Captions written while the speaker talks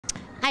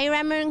Hi,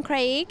 Emma and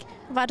Craig.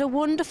 We've had a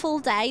wonderful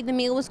day. The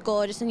meal was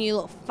gorgeous and you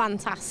look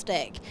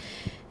fantastic.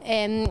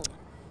 And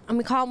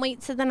we can't wait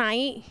to the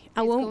night.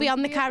 I won't be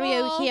on the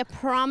karaoke, I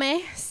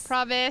promise.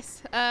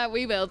 Promise.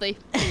 We will be.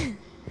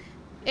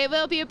 It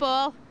will be a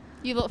ball.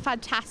 You look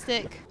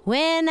fantastic.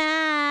 When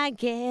I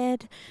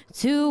get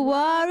to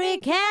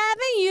Warwick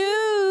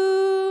Avenue,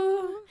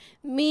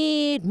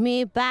 meet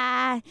me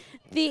by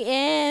the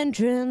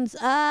entrance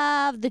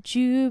of the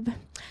tube.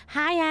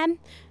 Hi, Em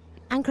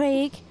and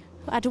Craig.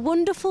 We had a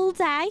wonderful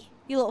day.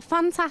 You look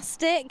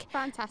fantastic.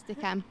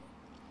 Fantastic, Em.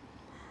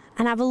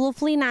 And have a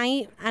lovely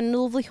night and a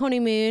lovely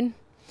honeymoon.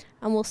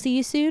 And we'll see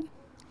you soon.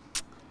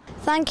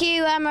 Thank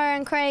you, Emma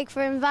and Craig,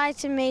 for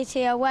inviting me to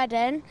your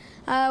wedding.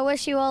 I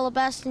wish you all the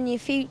best in your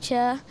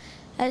future.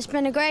 It's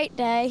been a great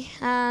day,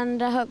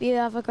 and I hope you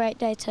have a great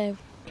day too.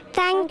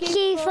 Thank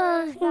you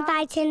for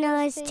inviting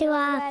us to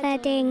our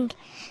wedding.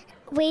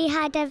 We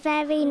had a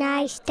very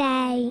nice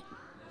day.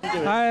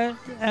 Hi,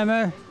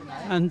 Emma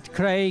and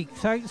Craig.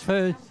 Thanks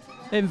for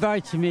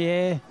inviting me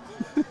here.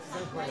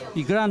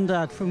 Your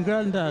granddad from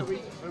Grandad.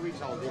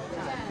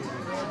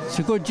 It's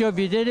a good job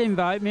you did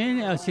invite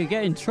me, else you'd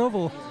get in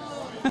trouble.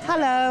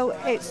 Hello,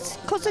 it's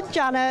cousin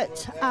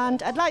Janet,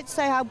 and I'd like to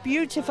say how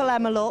beautiful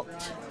Emma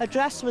looked. Her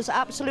dress was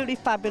absolutely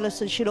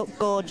fabulous and she looked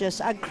gorgeous.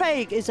 And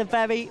Craig is a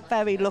very,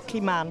 very lucky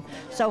man.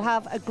 So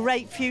have a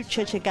great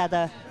future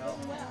together.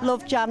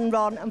 Love, Jan,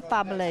 Ron and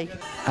family.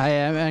 Hi,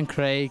 Emma and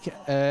Craig.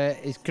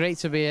 It's great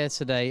to be here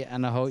today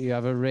and I hope you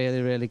have a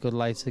really, really good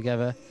life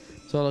together.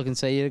 That's all I can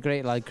say. You're a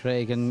great lad,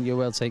 Craig, and you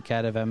will take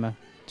care of Emma.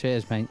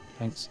 Cheers, mate.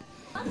 Thanks.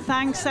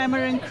 Thanks, Emma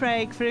and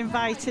Craig, for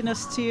inviting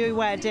us to your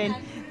wedding.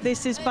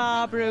 This is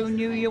Barbara, who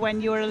knew you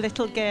when you were a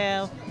little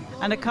girl,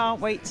 and I can't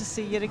wait to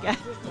see you again.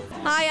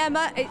 Hi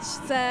Emma,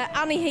 it's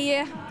Annie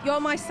here. You're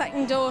my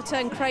second daughter,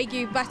 and Craig,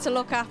 you better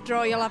look after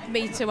or you'll have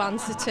me to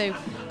answer to.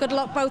 Good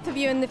luck both of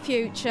you in the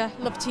future.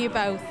 Love to you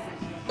both.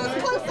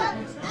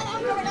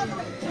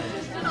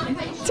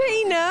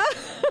 Tina?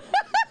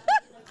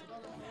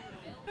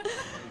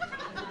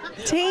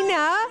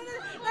 Tina?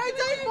 I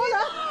don't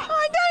know.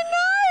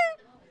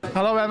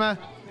 Hello Emma,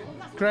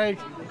 Craig,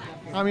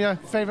 I'm your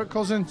favourite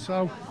cousin,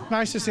 so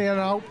nice to see you and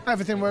I hope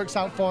everything works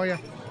out for you.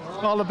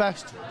 All the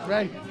best,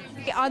 Ray.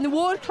 I'm the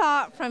Ward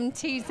Clark from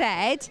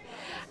TZ.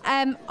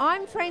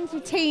 I'm friends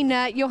with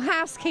Tina, your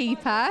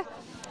housekeeper,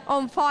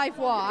 on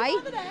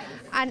 5Y.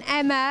 And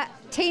Emma,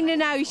 Tina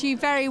knows you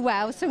very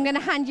well, so I'm going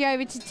to hand you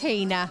over to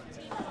Tina.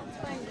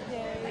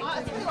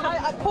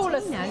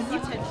 Paula,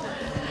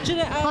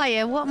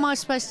 Hiya, what am I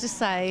supposed to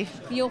say?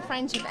 You're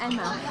friends with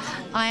Emma.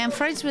 I am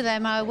friends with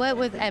Emma, I work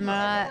with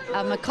Emma,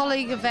 I'm a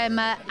colleague of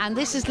Emma, and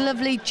this is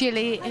lovely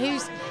Gilly,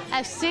 who's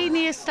a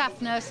senior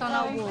staff nurse on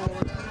our ward.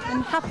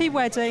 And happy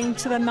wedding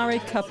to the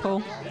married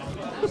couple.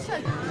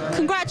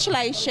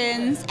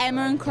 Congratulations,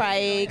 Emma and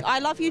Craig. I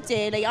love you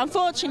dearly.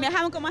 Unfortunately, I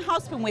haven't got my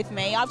husband with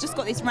me. I've just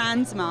got this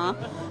Ranzma,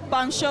 but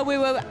I'm sure we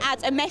will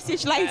add a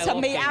message later,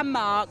 me and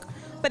Mark,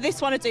 but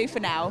this one will do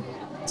for now.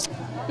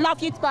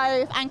 Love you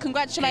both and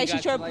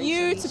congratulations. You're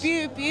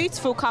a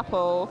beautiful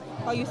couple.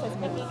 Oh, you said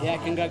something. Yeah,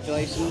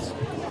 congratulations.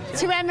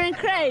 To Emma and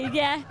Craig,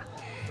 yeah.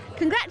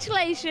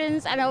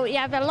 Congratulations, and I hope you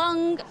have a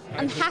long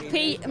and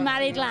happy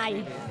married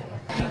life.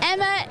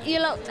 Emma, you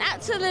looked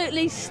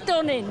absolutely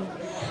stunning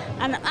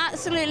and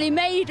absolutely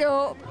made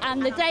up,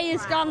 and the day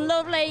has gone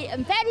lovely.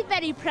 I'm very,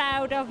 very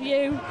proud of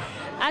you,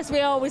 as we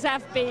always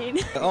have been.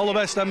 All the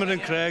best, Emma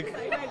and Craig.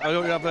 I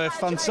hope you have a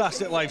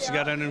fantastic life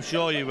together, and I'm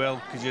sure you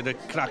will, because you're a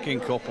cracking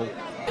couple.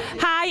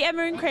 Hi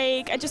Emma and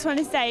Craig, I just want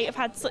to say I've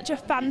had such a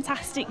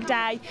fantastic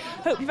day.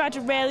 Hope you've had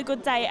a really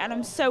good day and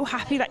I'm so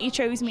happy that you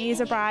chose me as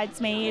a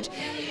bridesmaid.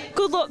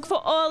 Good luck for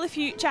all the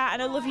future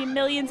and I love you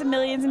millions and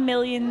millions and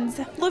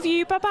millions. Love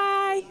you, bye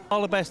bye.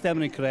 All the best,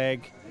 Emma and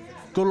Craig.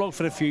 Good luck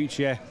for the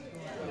future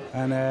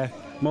and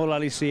more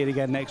likely to see you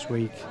again next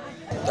week.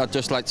 I'd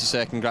just like to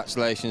say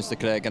congratulations to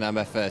Craig and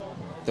Emma for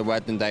the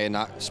wedding day and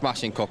that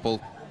smashing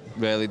couple.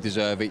 Really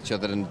deserve each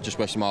other and just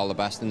wish them all the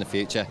best in the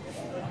future.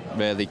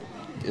 Really.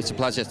 It's a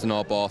pleasure to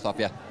know both of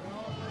you.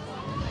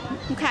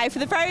 Okay, for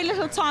the very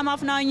little time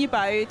I've known you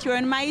both, you're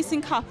an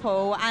amazing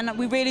couple and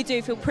we really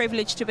do feel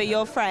privileged to be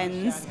your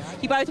friends.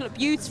 You both look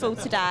beautiful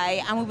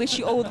today and we wish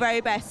you all the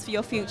very best for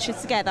your future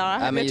together. I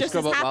hope you're just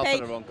as happy. Well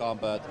for the run,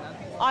 bird.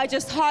 I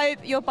just hope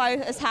you're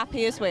both as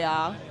happy as we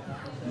are.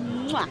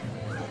 Mwah.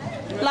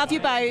 Love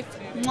you both.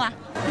 Mwah.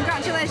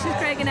 Congratulations,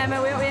 Craig and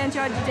Emma. We hope you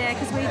enjoyed your day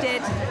because we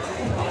did.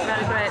 We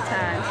had a great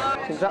time.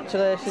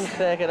 Congratulations,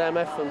 Craig and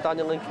Emma, from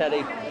Daniel and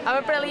Kerry.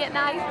 Have a brilliant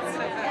night.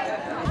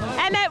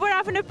 Emma, we're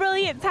having a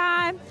brilliant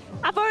time.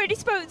 I've already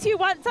spoke to you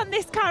once on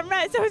this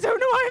camera, so I don't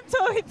know why I'm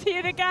talking to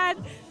you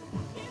again.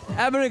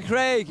 Emma and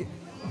Craig,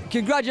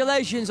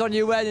 congratulations on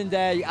your wedding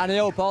day, and I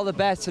hope all the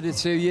best for the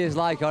 2 years,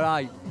 all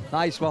right?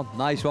 Nice one,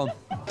 nice one.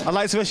 I'd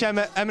like to wish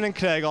Emma and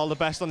Craig all the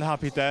best on the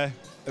happy day.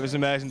 It was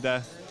an amazing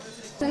day.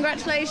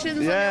 Congratulations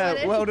on your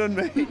wedding. Well done,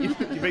 mate. You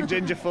big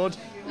ginger fud.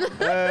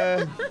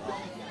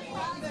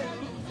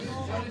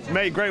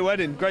 Mate, great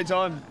wedding, great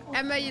time.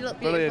 Emma, you look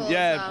beautiful. Brilliant,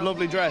 yeah, as well.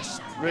 lovely dress.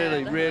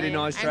 Really, really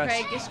nice And dress.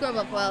 Craig, you scrub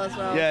up well as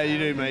well. Yeah, you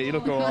do, mate. You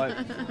look all right.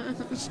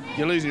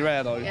 You're losing your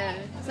hair, though. Yeah,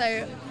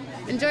 so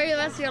enjoy the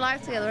rest of your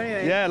life together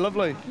anyway. Yeah,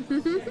 lovely.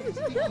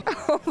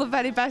 All the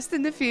very best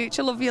in the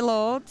future. Love you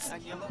loads.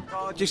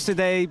 Just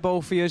today,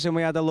 both of us, and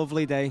we had a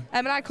lovely day.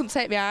 And I couldn't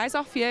take my eyes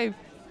off you.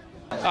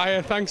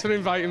 Hiya, thanks for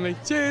inviting me.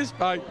 Cheers,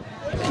 bye.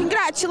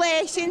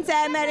 Congratulations,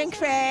 Emma and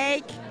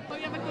Craig. Hope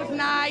you have a good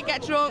night,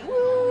 get drunk.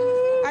 Woo.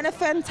 And a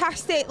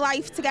fantastic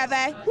life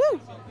together.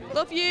 Woo.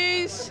 Love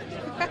yous.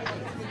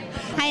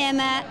 Hi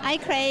Emma, hi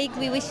Craig,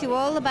 we wish you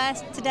all the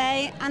best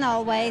today and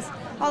always.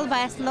 All the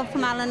best, love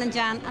from Alan and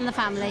Jan and the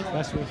family.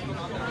 Best wishes.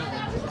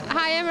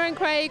 Hi Emma and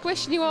Craig,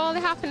 wishing you all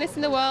the happiness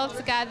in the world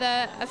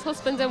together as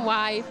husband and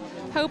wife.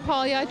 Hope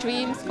all your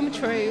dreams come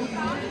true.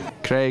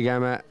 Craig,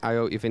 Emma, I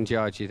hope you've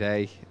enjoyed your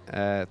day.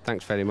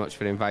 Thanks very much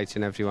for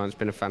inviting everyone. It's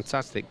been a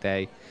fantastic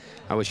day.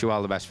 I wish you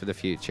all the best for the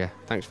future.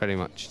 Thanks very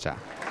much. Ta.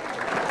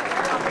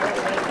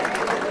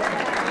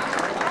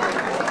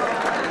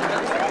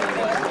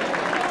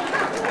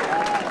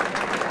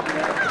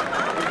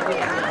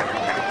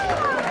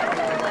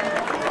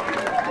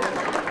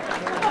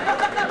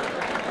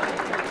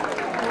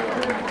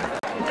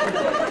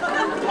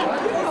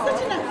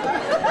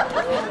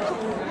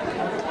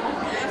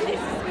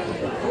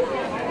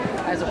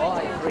 There's a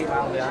lot like 3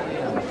 miles behind you.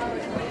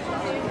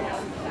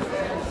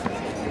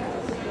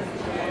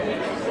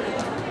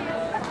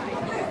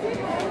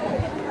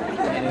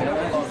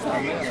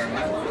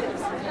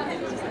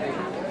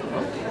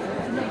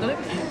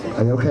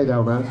 Are you okay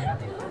down there?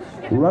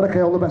 Right,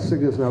 okay, all the best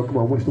singers now. Come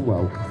on, wish them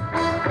well.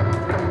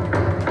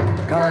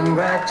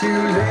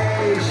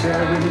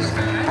 Congratulations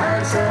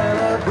and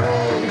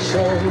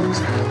celebrations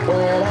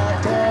when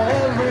I tell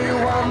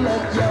everyone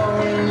that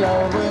you're in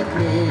love with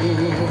me.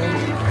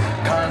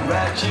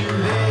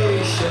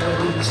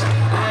 Congratulations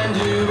and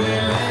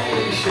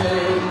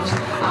jubilations.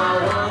 I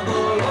want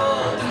the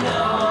world to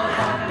know how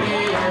happy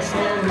as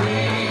can be.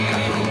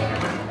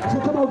 So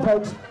come on,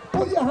 folks,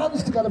 put your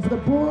hands together for the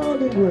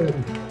bride and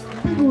groom.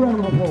 Big round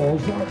of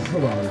applause, that's the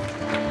way.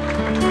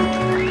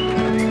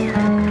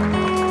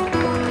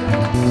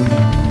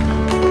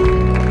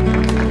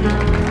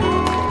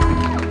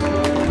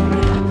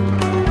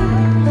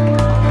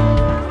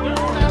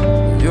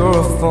 You're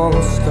a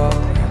falling star,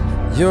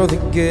 you're the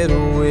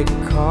getaway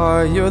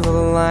car, you're the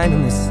line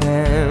in the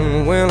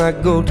sand when I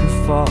go too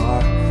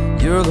far.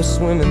 You're the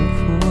swimming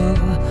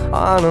pool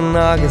on an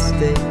August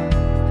day,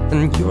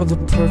 and you're the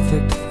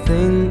perfect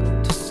thing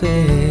to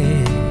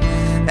say.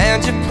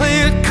 And you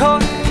play it coy,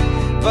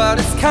 but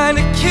it's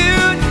kinda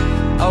cute.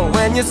 Oh,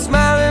 when you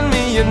smile at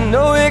me, you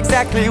know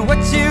exactly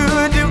what you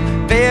do.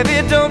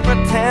 Baby, don't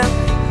pretend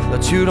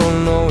that you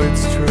don't know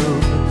it's true,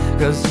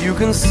 'cause you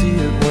can see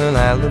it when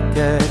I look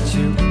at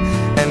you.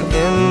 And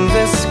in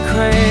this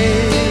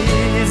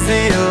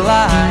crazy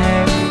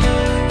life,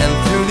 and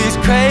through these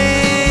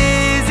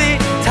crazy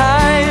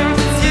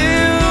times,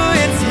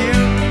 it's you,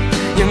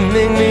 you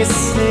make me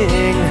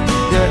sing.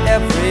 You're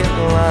every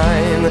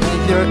line,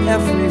 you're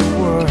every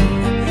word,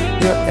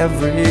 you're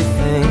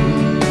everything.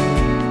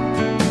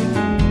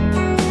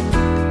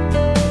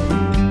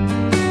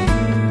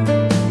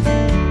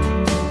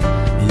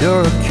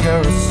 You're a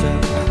carousel,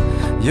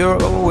 you're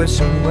always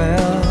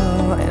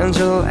well, and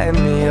you light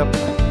me up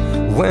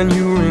when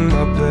you ring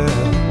my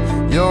bell.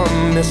 You're a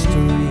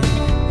mystery,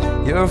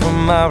 you're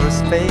from outer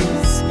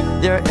space,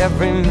 you're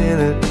every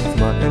minute of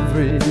my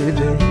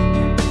everyday.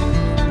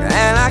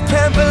 And I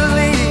can't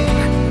believe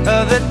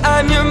that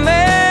I'm your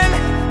man,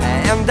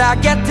 and I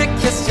get to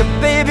kiss you,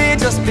 baby,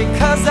 just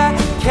because I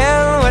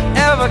can.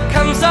 Whatever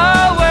comes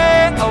our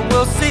way, I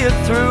will see it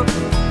through,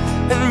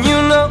 and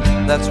you know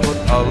that's what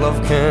our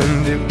love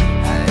can do.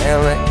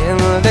 And in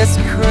this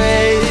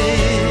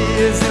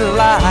crazy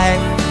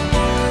life,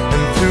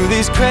 and through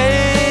these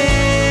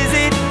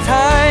crazy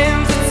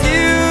times,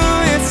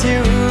 it's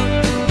you,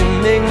 you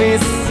make me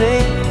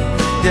sing.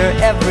 You're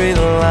every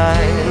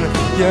line,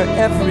 you're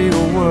every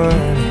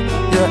word,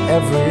 you're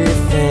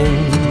everything.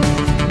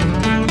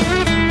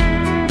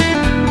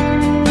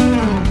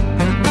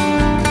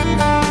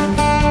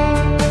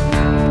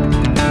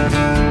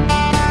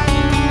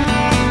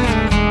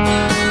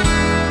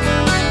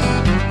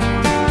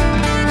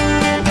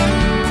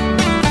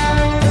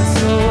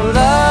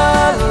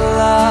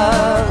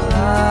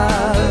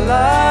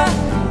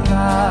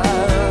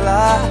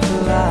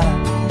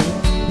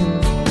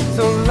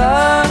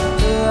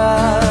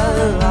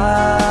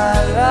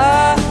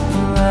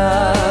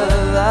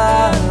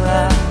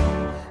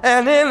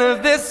 And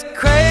in this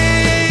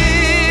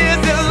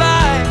crazy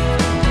life,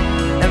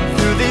 and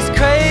through these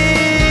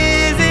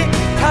crazy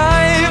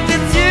times,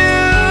 it's you,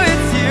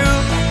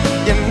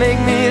 you make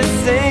me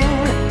sing.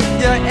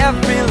 You're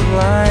every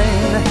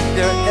line,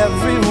 you're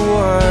every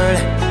word,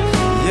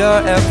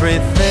 you're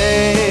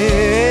everything.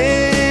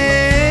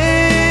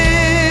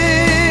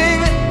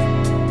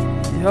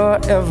 You're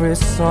every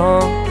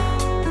song,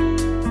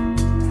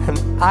 and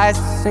I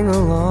sing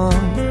along,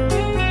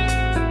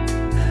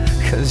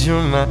 'cause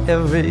you're my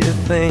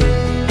everything.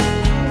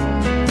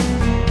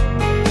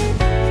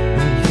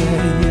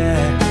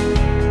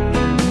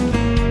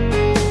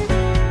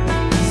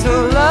 So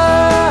la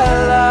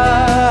la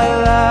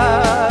la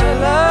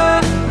la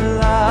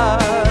la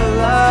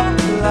la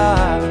la.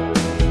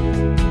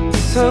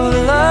 So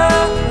la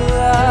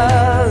la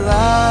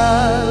la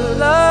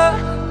la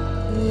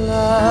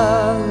la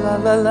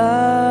la la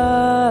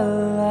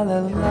la la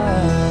la.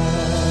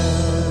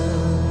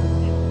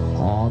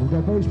 Oh, we've got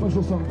a very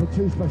special song for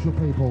two special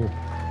people.